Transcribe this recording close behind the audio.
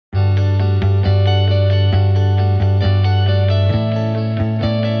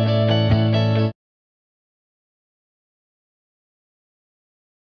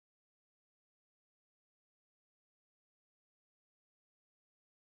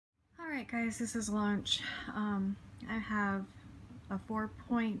Alright guys, this is lunch. I have a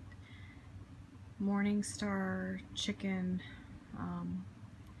 4-point Morningstar chicken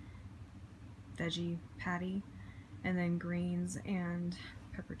veggie patty, and then greens and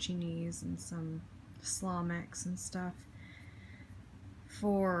pepperoncinis and some slaw mix and stuff.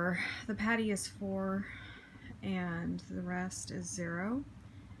 For the patty is 4 and the rest is 0.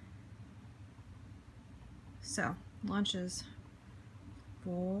 So lunch is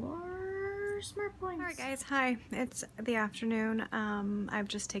 4 smart points. Alright guys, hi. It's the afternoon. I've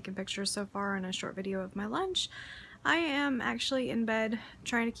just taken pictures so far and a short video of my lunch. I am actually in bed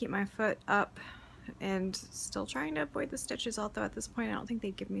trying to keep my foot up and still trying to avoid the stitches, although at this point I don't think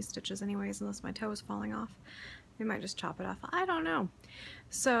they'd give me stitches anyways unless my toe is falling off. They might just chop it off. I don't know.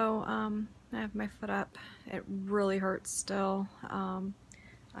 So I have my foot up. It really hurts still. I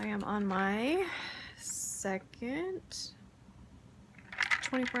am on my second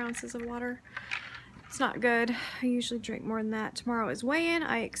 24 ounces of water. It's not good. I usually drink more than that. Tomorrow is weigh-in.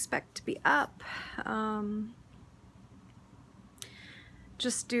 I expect to be up.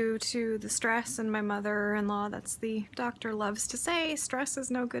 Just due to the stress, and my mother-in-law, that's the doctor loves to say, stress is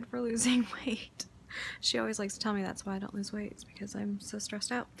no good for losing weight. She always likes to tell me that's why I don't lose weight. It's because I'm so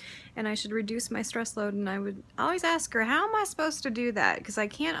stressed out. And I should reduce my stress load, and I would always ask her, how am I supposed to do that? Because I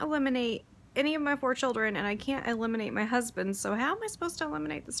can't eliminate any of my 4 children, and I can't eliminate my husband, so how am I supposed to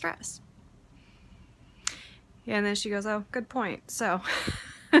eliminate the stress? Yeah, and then she goes, oh, good point. So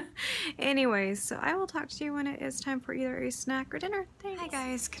anyways, so I will talk to you when it is time for either a snack or dinner. Thanks. Hi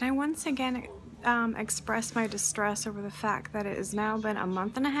guys, can I once again express my distress over the fact that it has now been a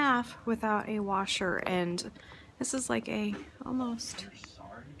month and a half without a washer, and this is like a almost,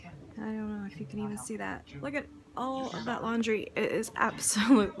 I don't know if you can even see that. Look at all of that laundry. It is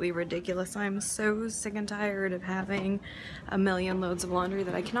absolutely ridiculous. I'm so sick and tired of having a million loads of laundry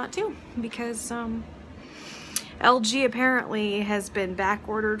that I cannot do because LG apparently has been back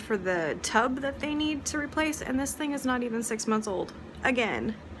ordered for the tub that they need to replace, and this thing is not even 6 months old.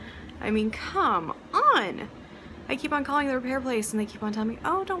 Again. I mean, come on! I keep on calling the repair place and they keep on telling me,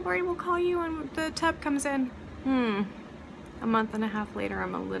 oh, don't worry, we'll call you when the tub comes in. A month and a half later,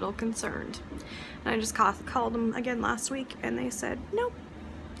 I'm a little concerned. And I just called them again last week and they said, nope,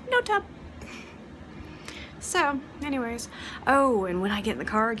 no tub. So, anyways, oh, and when I get in the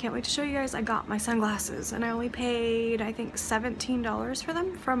car, I can't wait to show you guys, I got my sunglasses, and I only paid, I think, $17 for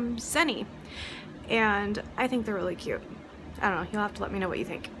them from Zenny, and I think they're really cute. I don't know, you'll have to let me know what you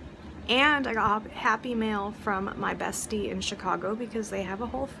think. And I got Happy Mail from my bestie in Chicago because they have a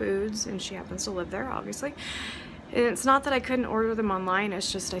Whole Foods, and she happens to live there, obviously. And it's not that I couldn't order them online,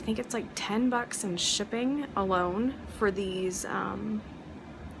 it's just I think it's like 10 bucks in shipping alone for these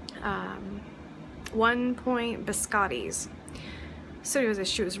 1-point biscottis. So anyways,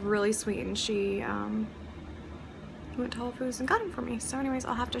 she was really sweet, and she went to Whole Foods and got them for me. So anyways,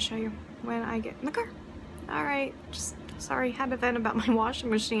 I'll have to show you when I get in the car. Alright, just sorry, had to vent about my washing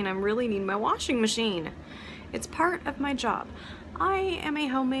machine. I really need my washing machine. It's part of my job. I am a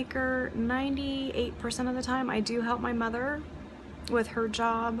homemaker 98% of the time. I do help my mother with her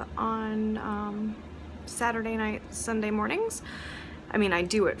job on Saturday night, Sunday mornings. I mean, I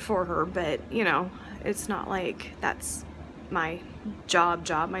do it for her, but, you know, it's not like that's my job.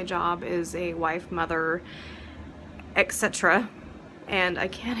 My job is a wife, mother, etc. And I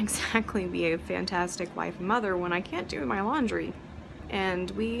can't exactly be a fantastic wife and mother when I can't do my laundry. And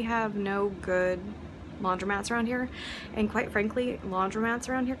we have no good laundromats around here. And quite frankly, laundromats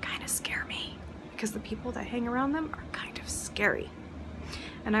around here kind of scare me because the people that hang around them are kind of scary.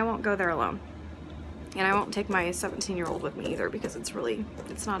 And I won't go there alone. And I won't take my 17-year-old with me either because it's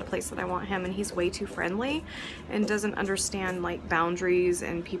not a place that I want him, and he's way too friendly and doesn't understand like boundaries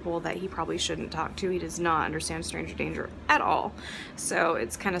and people that he probably shouldn't talk to. He does not understand stranger danger at all. So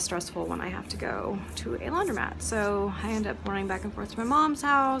it's kind of stressful when I have to go to a laundromat. So I end up running back and forth to my mom's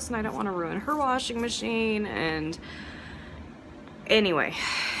house, and I don't want to ruin her washing machine, and anyway,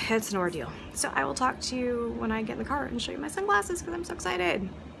 it's an ordeal. So I will talk to you when I get in the car and show you my sunglasses because I'm so excited.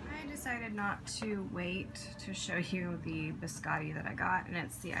 I decided not to wait to show you the biscotti that I got, and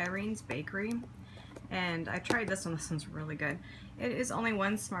it's the Irene's Bakery, and I tried this one. This one's really good. It is only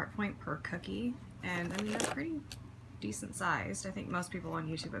 1 smart point per cookie, and I mean, they're pretty decent sized. I think most people on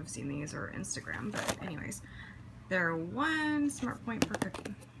YouTube have seen these, or Instagram, but anyways, they're 1 smart point per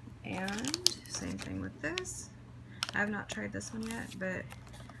cookie. And same thing with this. I have not tried this one yet, but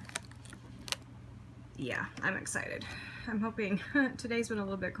yeah, I'm excited. I'm hoping today's been a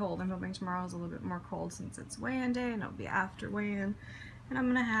little bit cold. I'm hoping tomorrow's a little bit more cold since it's weigh-in day, and it'll be after weigh-in. And I'm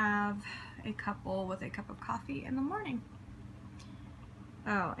gonna have a couple with a cup of coffee in the morning.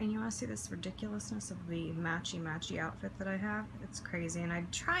 Oh, and you want to see this ridiculousness of the matchy-matchy outfit that I have? It's crazy, and I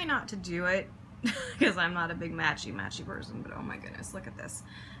try not to do it because I'm not a big matchy-matchy person, but oh my goodness, look at this.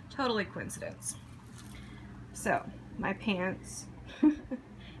 Totally coincidence. So, my pants,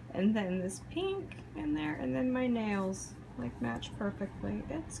 and then this pink in there, and then my nails, like, match perfectly.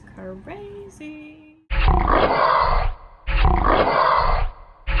 It's crazy.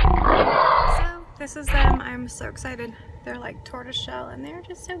 So, this is them. I'm so excited. They're like tortoiseshell and they're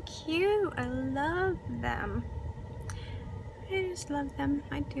just so cute. I love them. I just love them.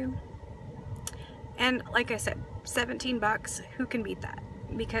 I do. And like I said, 17 bucks. Who can beat that?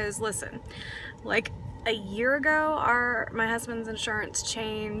 Because listen, like a year ago, my husband's insurance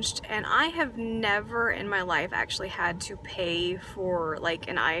changed, and I have never in my life actually had to pay for like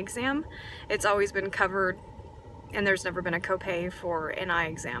an eye exam. It's always been covered, and there's never been a copay for an eye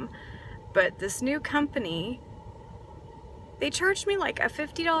exam. But this new company, they charged me like a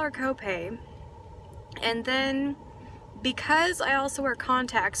 $50 copay, and then because I also wear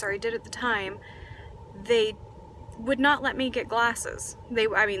contacts, or I did at the time, they would not let me get glasses.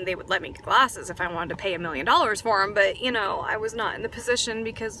 I mean, they would let me get glasses if I wanted to pay $1 million for them, but you know, I was not in the position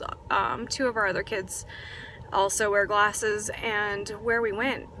because 2 of our other kids also wear glasses, and where we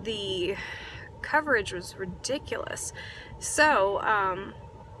went, the coverage was ridiculous. So,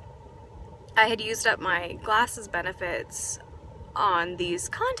 I had used up my glasses benefits on these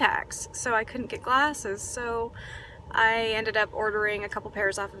contacts, so I couldn't get glasses, so I ended up ordering a couple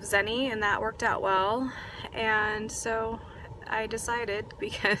pairs off of Zenny, and that worked out well. And so I decided,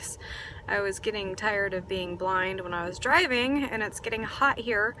 because I was getting tired of being blind when I was driving and it's getting hot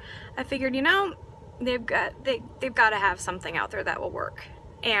here, I figured, you know, they've got to have something out there that will work.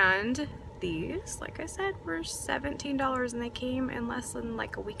 And these, like I said, were $17, and they came in less than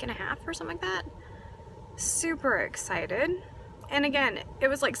like a week and a half or something like that. Super excited. And again, it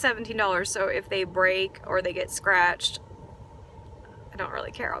was like $17, so if they break or they get scratched, I don't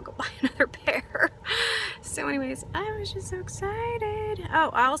really care. I'll go buy another pair. So anyways, I was just so excited. Oh,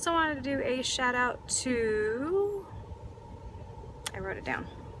 I also wanted to do a shout out to, I wrote it down.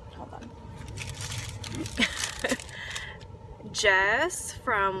 Hold on. Jess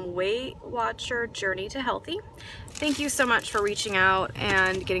from Weight Watcher Journey to Healthy. Thank you so much for reaching out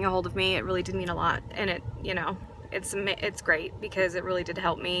and getting a hold of me. It really did mean a lot, and it, you know, it's great because it really did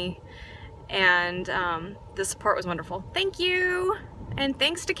help me, and the support was wonderful. Thank you, and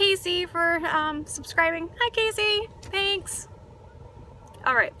thanks to Casey for subscribing. Hi Casey, thanks.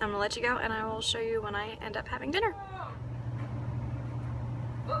 All right, I'm gonna let you go, and I will show you when I end up having dinner.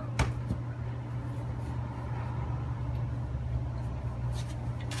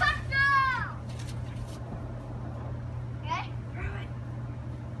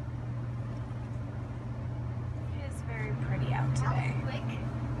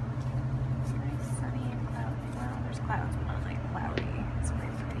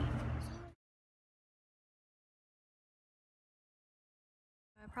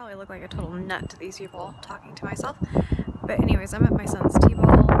 I probably look like a total nut to these people talking to myself, but anyways, I'm at my son's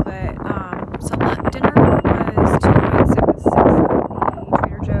T-ball. But so dinner was 2 points. It was 6 of the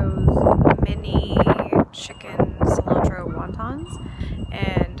Trader Joe's mini chicken cilantro wontons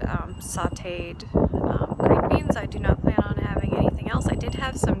and sauteed green beans. I do not plan on having anything else. I did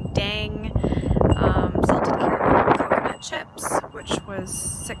have some dang salted caramel coconut chips, which was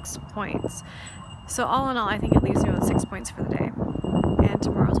 6 points. So all in all, I think it leaves me with 6 points for the day. And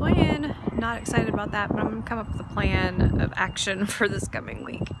tomorrow's weigh-in. Not excited about that, but I'm going to come up with a plan of action for this coming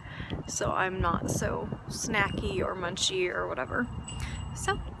week, so I'm not so snacky or munchy or whatever.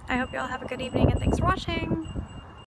 So, I hope y'all have a good evening, and thanks for watching!